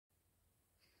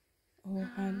Oh,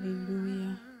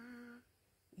 hallelujah.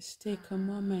 Let's take a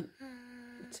moment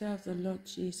to tell the Lord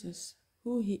Jesus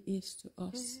who He is to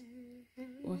us,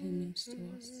 what He means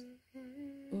to us.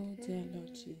 Oh, dear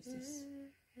Lord Jesus,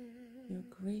 you're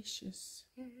gracious,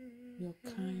 you're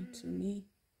kind to me,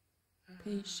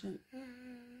 patient.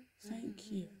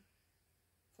 Thank you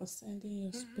for sending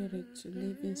your Spirit to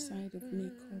live inside of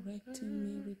me, correcting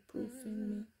me, reproving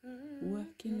me,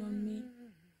 working on me,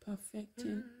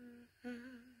 perfecting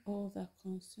all that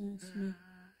concerns me,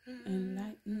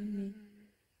 enlightening me.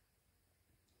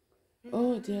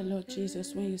 Oh, dear Lord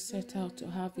Jesus, when you set out to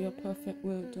have your perfect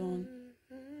will done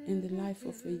in the life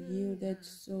of a yielded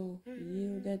soul,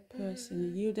 yielded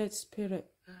person, yielded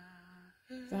spirit,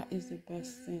 that is the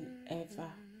best thing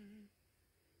ever.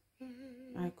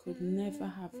 I could never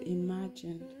have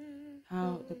imagined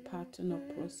how the pattern or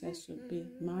process would be.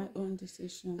 My own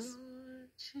decisions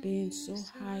being so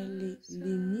highly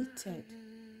limited,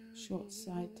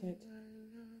 short-sighted,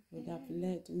 would have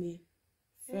led me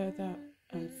further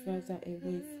and further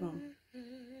away from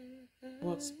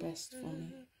what's best for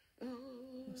me.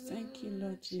 Thank you,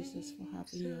 Lord Jesus, for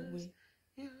having your way.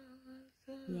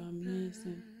 You're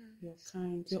amazing. You're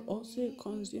kind. You're also a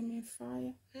consuming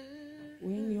fire.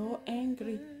 When you're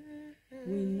angry,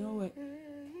 we know it.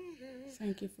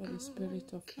 Thank you for the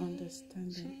spirit of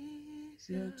understanding.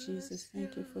 Lord Jesus,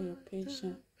 thank you for your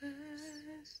patience.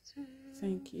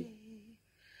 Thank you,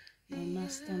 my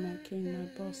master, my king, my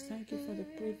boss. Thank you for the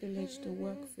privilege to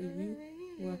work for you,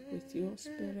 work with your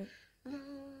spirit.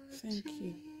 Thank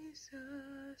you.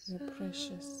 You're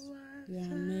precious. You're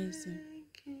amazing.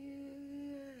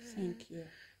 Thank you.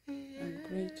 I'm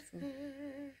grateful.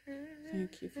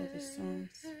 Thank you for the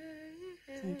songs.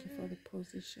 Thank you for the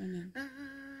positioning.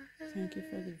 Thank you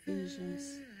for the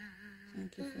visions.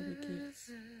 Thank you for the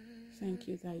gifts. Thank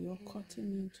you that you're cutting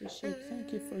me into shape.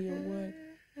 Thank you for your word.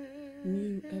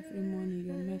 New every morning,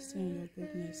 your mercy and your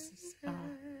goodness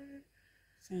are.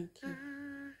 Thank you.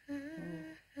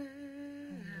 Oh,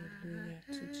 hallelujah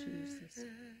to Jesus.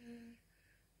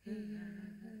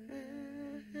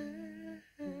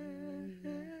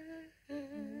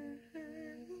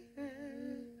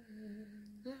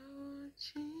 Lord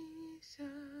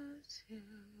Jesus, you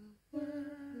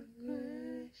were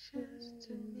gracious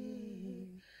to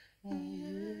me.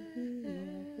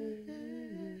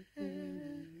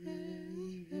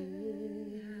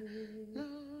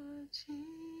 Lord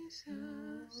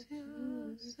Jesus,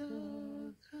 you're so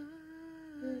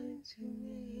kind to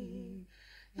me.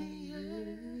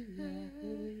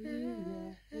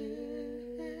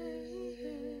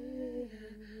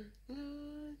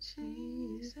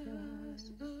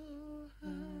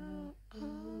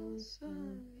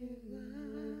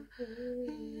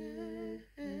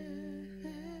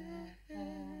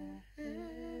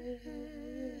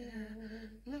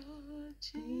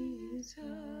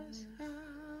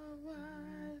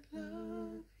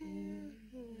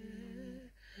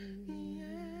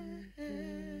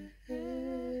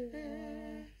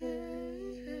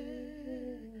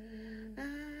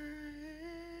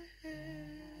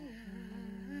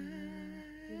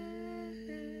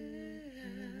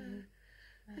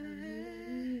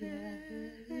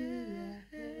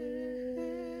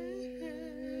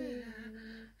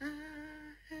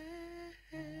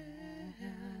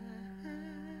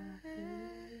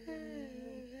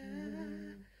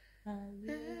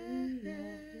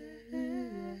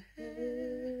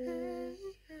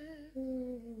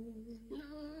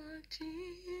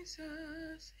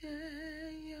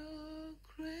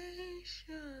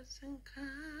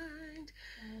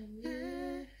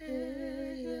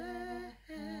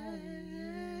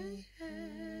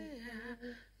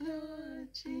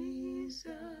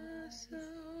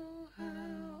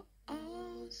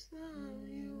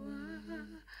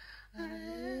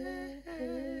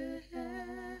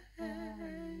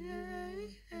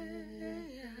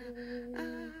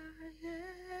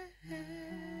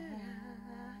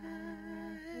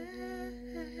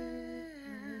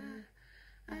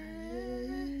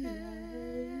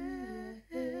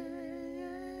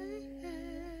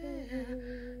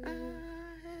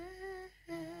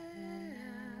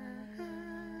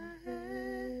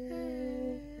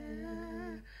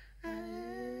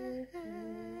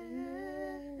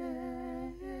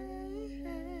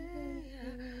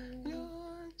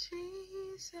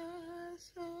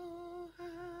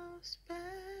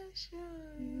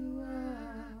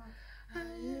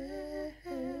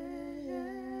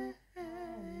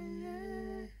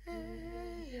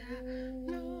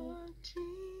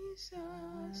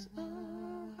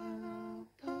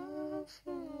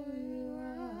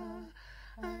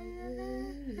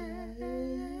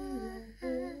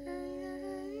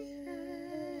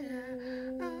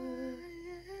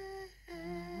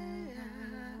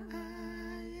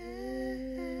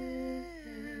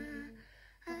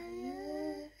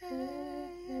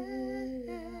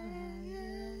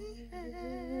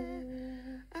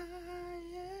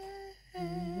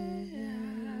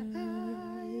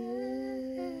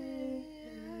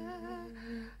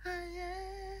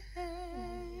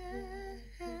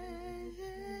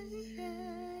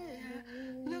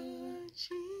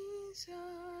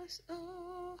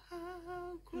 oh,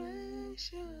 how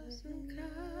gracious and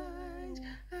kind.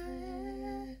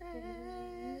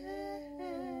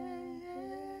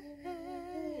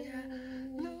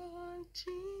 Lord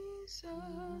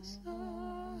Jesus,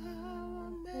 oh, how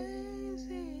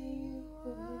amazing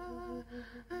you are.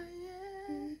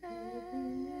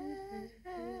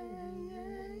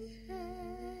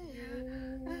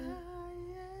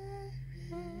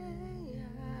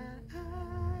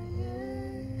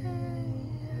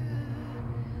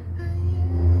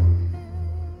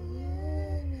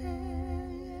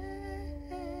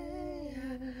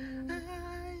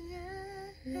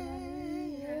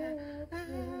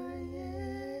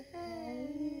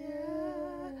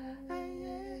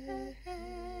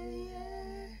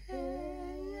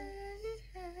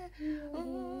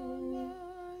 Oh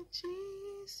Lord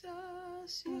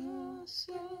Jesus, you're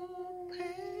so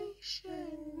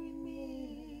patient with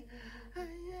me.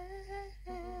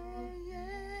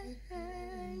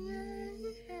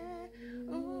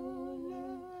 Oh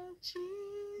Lord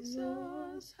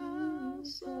Jesus, how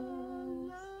so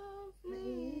lovely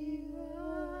you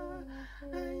are.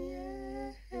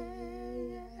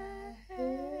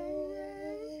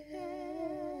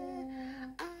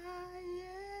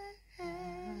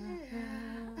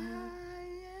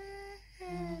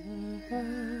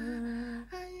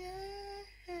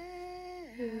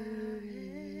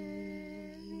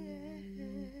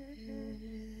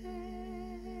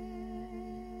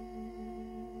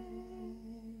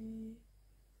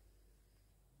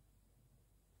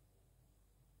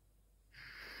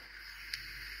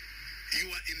 You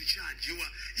are in charge.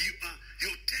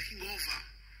 You're taking over.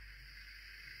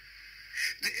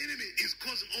 The enemy is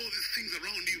causing all these things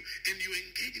around you, and you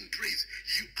engage in praise.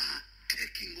 You are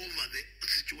taking over the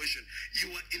situation. You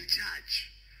are in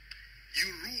charge. You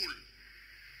rule.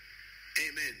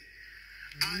 Amen.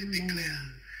 I declare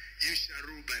you shall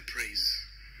rule by praise.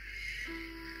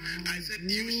 I said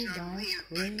you shall rule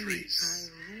by praise.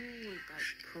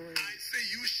 I say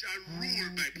you shall rule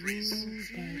by praise. Oh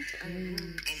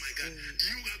my God.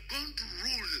 You are going to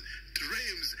rule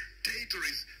realms,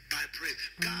 territories by praise.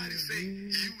 God is saying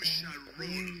you shall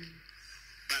rule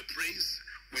by praise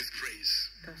with praise.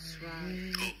 That's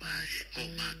right. Oh my.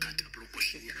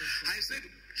 I said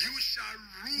you shall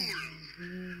rule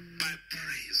by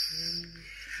praise.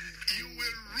 You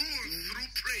will rule through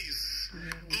praise.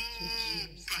 Oh,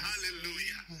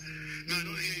 hallelujah. No, I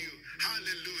don't hear you.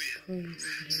 Hallelujah.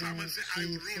 Someone say, I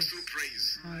rule through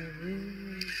praise.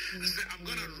 Say, I'm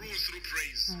going to rule through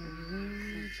praise.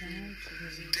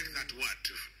 Take that word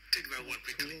too. Take that word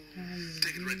quickly.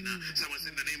 Take it right now. Someone say,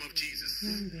 in the name of Jesus,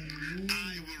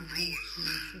 I will rule.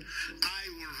 I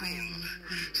will rule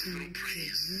through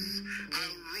praise. I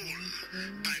will rule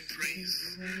by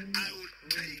praise. I will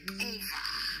take over.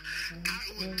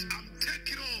 I'm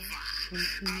taking over.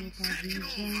 I'm taking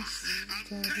over. I'm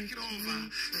taking over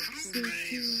through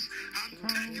praise. I'm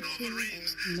taking over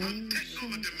reigns. I'm taking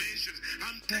over dimensions.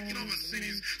 I'm taking over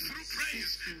cities through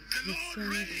praise. The Lord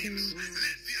reigns.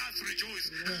 Let the earth rejoice.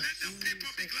 Let the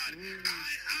people be glad.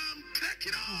 I am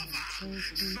taking over.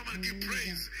 Someone give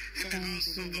praise in the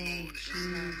house of the Lord.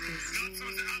 Not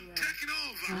someone say, I'm taking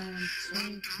over.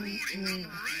 I'm ruling. I'm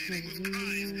reigning with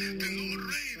Christ. The Lord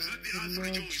reigns. Let the earth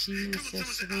rejoice. Come on,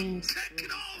 someone say, I'm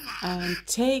taking over. I'm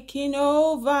taking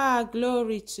over.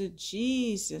 Glory to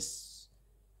Jesus.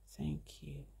 Thank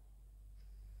you.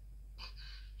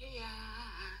 Yeah,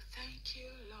 thank you,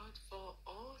 Lord, for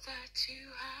all that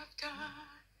you have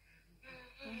done.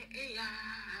 Yeah,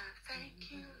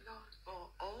 thank you, Lord, for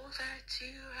all that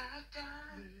you have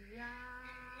done. Yeah,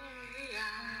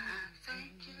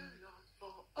 thank you, Lord,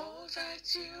 for all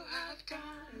that you have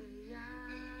done.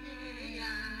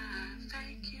 Yeah,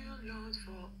 thank you, Lord,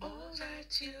 for all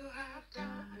that you have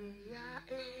done. Yeah,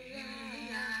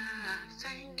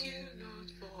 thank you, Lord,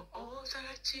 for all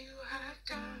that you have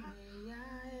done.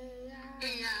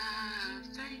 Yeah,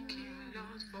 thank you,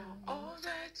 Lord, for all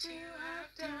that you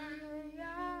have done.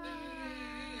 Yeah,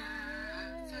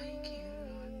 thank you,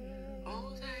 Lord,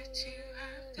 all that you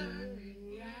have done.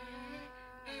 Yeah,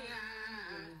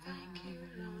 thank you,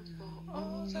 Lord, for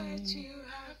all that you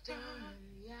have done.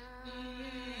 Yeah,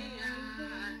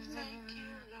 thank you,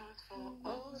 Lord, for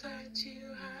all that you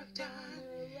have done.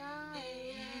 Yeah,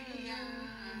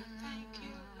 thank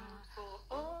you, Lord, for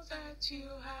all that you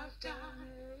have done.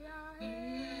 Yeah,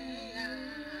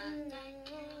 thank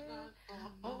you, Lord, for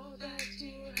all that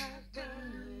you have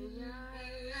done. Yeah,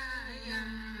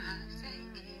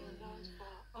 thank you, Lord,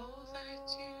 for all that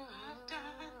you have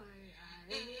done.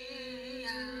 Yeah,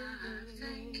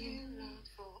 thank you, Lord,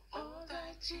 for all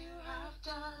that you have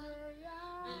done. Yeah,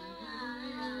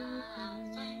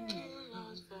 thank you,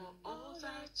 Lord, for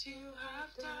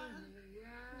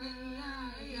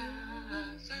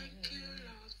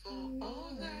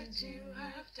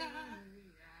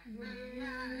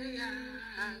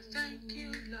Thank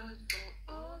you, Lord, for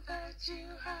all that you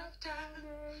have done.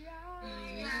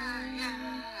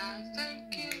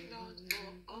 Thank you, Lord, for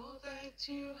all that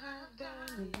you have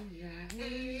done.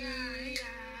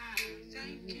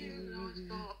 Thank you, Lord,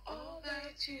 for all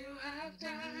that you have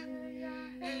done.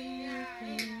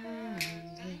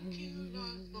 Thank you,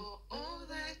 Lord, for all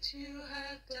that you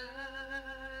have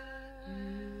done.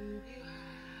 You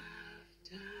have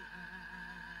done.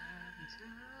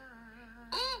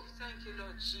 Oh, thank you,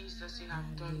 Lord Jesus. You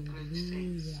have done great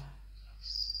things.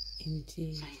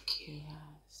 Indeed, thank you. He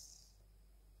has.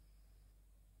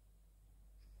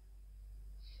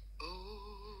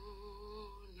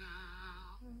 Oh,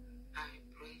 now I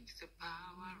break the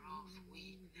power of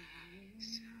weakness.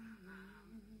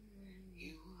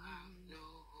 You have no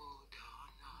hold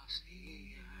on us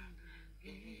here.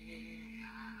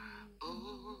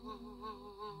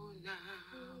 Oh,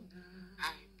 now I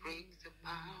break the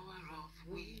power of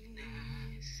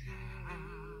weakness.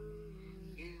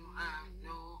 You have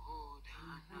no hold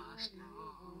on us, no.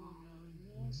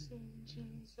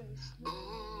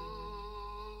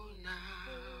 Oh,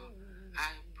 now I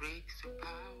break the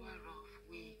power of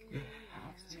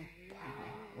weakness.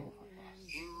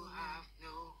 You have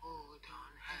no hold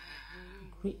on her.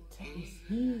 Greater is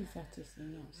He that is in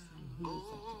us than He that is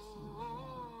in the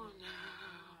world.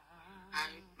 Now I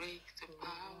break the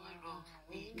power of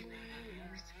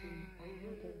weakness.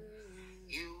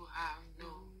 You have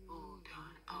no hold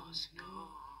on us, no.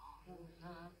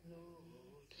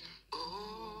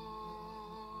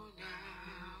 Oh,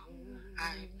 now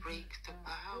I break the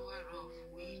power of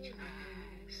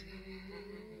weakness.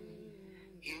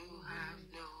 You have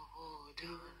no hold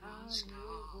on us, no.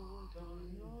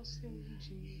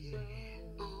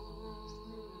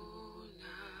 Oh,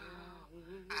 now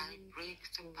I break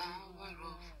the power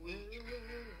of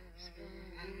weakness.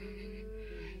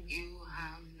 You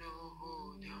have no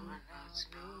hold on us,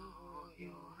 no.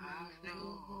 You have no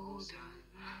hold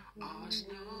on us,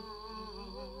 no.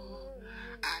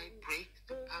 I break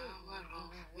the power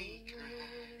of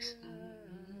weakness.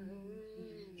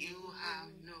 You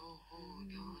have no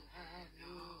hold on her,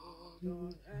 no.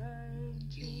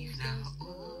 Leave now, oh,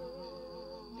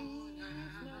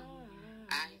 now.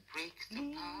 I break the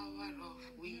power of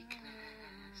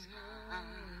weakness.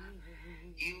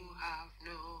 You have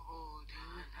no hold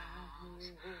on us.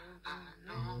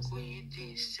 Along with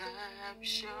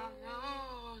deception,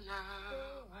 oh,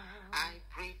 now. I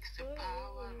break the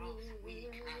power of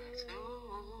weakness,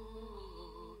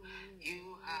 oh. You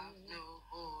have no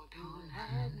hold on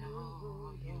her, no.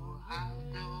 You have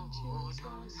no hold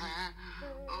on her,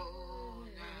 oh,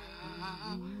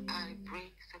 now. I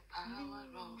break the power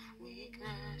of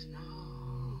weakness, no.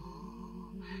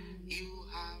 You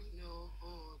have no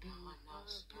hold on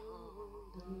us, no.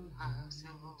 Have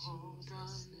no hold on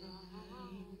us,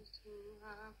 you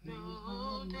have no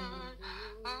hold on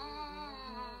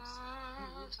us,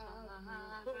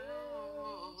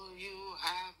 you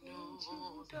have no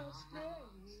hold on us,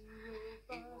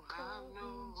 you have no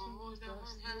hold on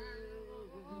her,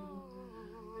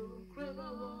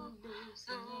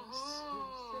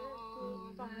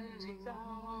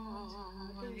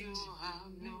 you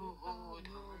have no hold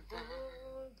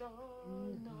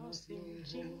on us in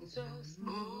Jesus.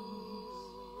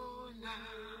 Oh,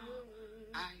 now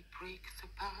I break the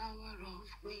power of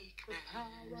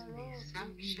weakness,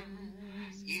 deception.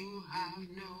 You have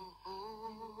no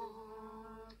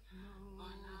hold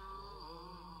on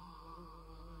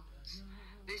us.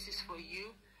 This is for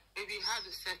you. Maybe you had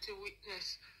a certain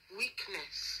weakness,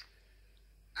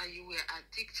 and you were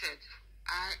addicted.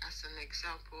 I, as an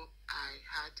example, I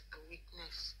had a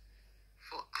weakness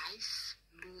for ice,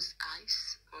 loose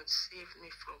ice. God saved me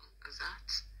from that.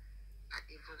 I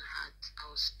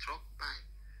was struck by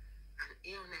an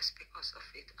illness because of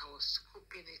it. I was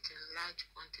scooping it in large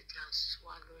quantity and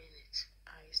swallowing it.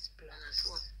 Ice blocks. And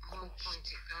at one point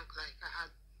it felt like I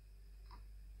had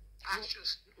partial,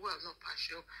 not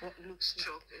partial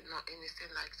stroke, not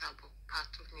anything like that, but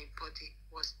part of my body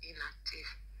was inactive.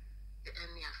 The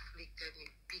enemy afflicted me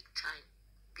big time.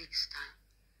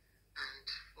 And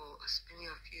for as many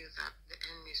of you that the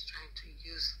enemy is trying to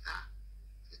use that,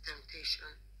 the temptation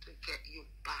to get you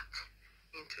back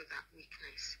into that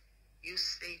weakness. You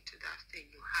say to that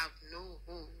thing, you have no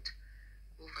hold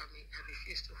over me. I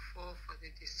refuse to fall for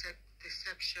the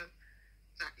deception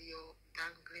that you're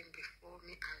dangling before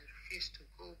me. I refuse to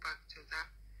go back to that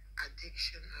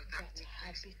addiction or that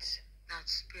habit. That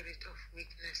spirit of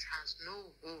weakness has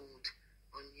no hold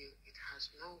on you. It has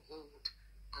no hold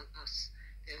on us.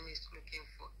 The enemy is looking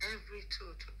for every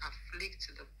tool to afflict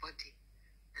the body,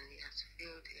 and he has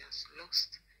failed, he has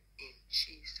lost, In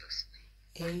Jesus' name.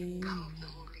 By the power of the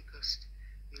Holy Ghost,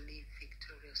 we live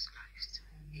victorious lives.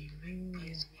 Amen.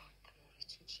 Praise God. Glory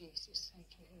to Jesus. Thank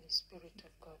you, Holy Spirit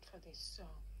of God, for this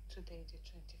song. Today, the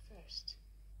 21st.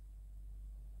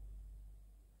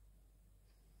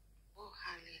 Oh,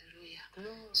 hallelujah.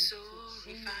 Glory so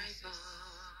revival.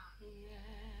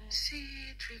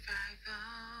 Seed revival.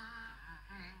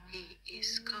 He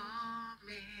is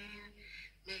coming.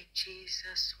 Make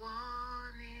Jesus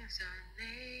one in the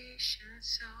nation.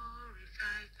 So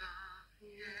revival.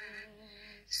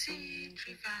 Seed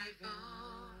revival.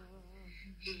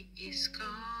 He is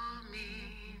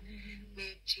coming.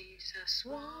 Make Jesus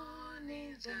one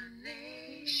in the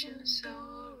nation. So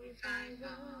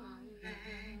revival.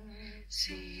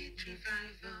 Seed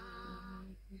revival.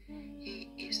 He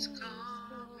is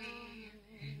coming.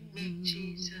 Make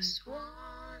Jesus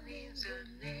one in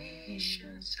the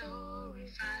nation. So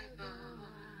revival.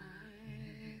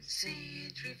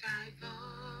 Seed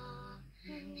revival.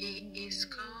 He is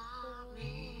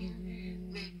coming.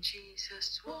 Make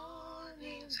Jesus one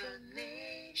in the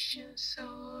nation.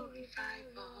 So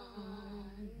revival.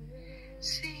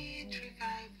 Seed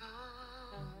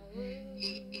revival.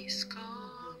 He is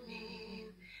coming.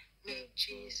 Make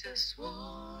Jesus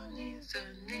one in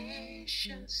the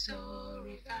nation. So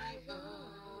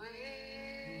revival.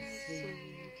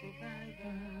 Seed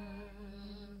revival.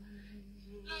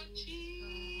 Lord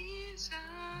Jesus.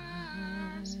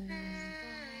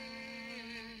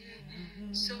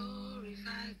 So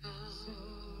revival.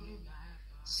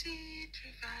 Seed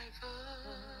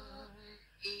revival.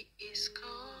 He is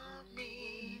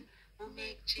coming. Will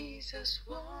make Jesus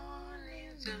one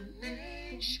in the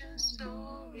nation.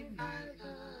 So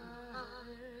revival.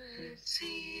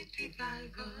 Seed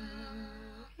revival.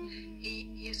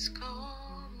 He is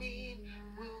coming.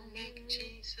 Will make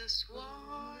Jesus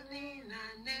one in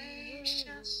our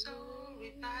nation. So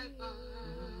revival.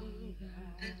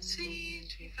 That seed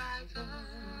revival.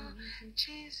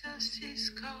 Jesus is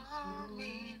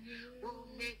coming. Will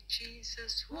make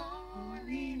Jesus one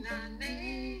in our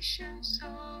nation. So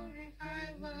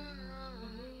revival.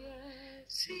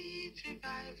 Seed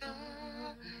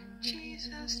revival.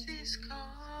 Jesus is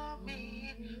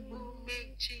coming. Will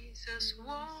make Jesus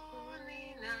one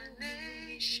in our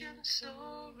nation.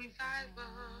 So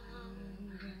revival.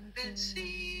 Then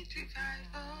seed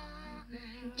revival.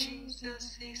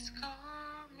 Jesus is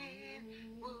coming.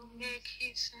 Will make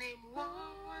his name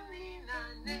one in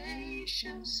our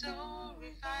nation. So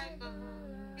revival.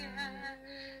 Yeah.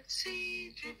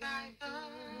 Seed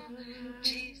revival.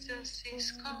 Jesus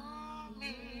is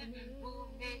coming.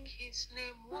 Will make his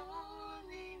name one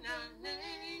in our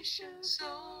nation.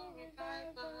 So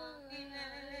revival.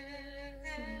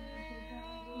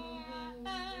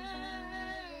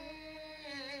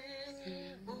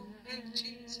 Will make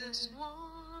Jesus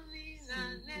one in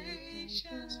our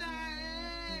nations.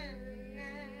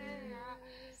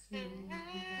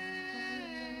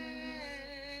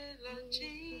 Lord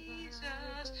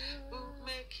Jesus will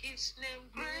make his name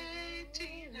great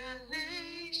in our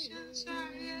nations.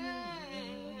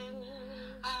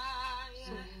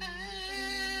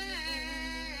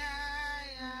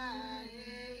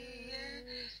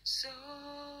 So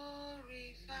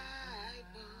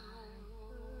revival.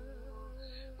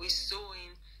 We're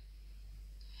sowing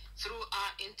through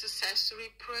our intercessory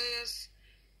prayers,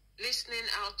 listening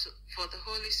out for the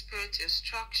Holy Spirit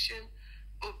instruction,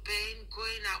 obeying,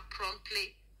 going out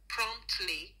promptly,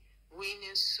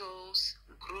 winning souls,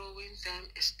 growing them,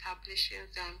 establishing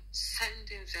them,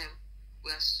 sending them.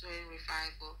 We are sowing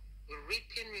revival. We're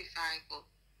reaping revival.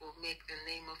 We'll make the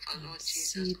name of our Lord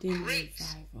Jesus great.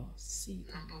 Revival.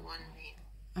 Number one name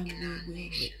and in we our will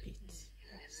nation, repeat.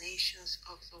 in the nations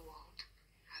of the world.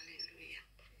 Hallelujah.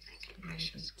 Thank you,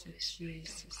 precious Holy Spirit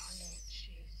of God.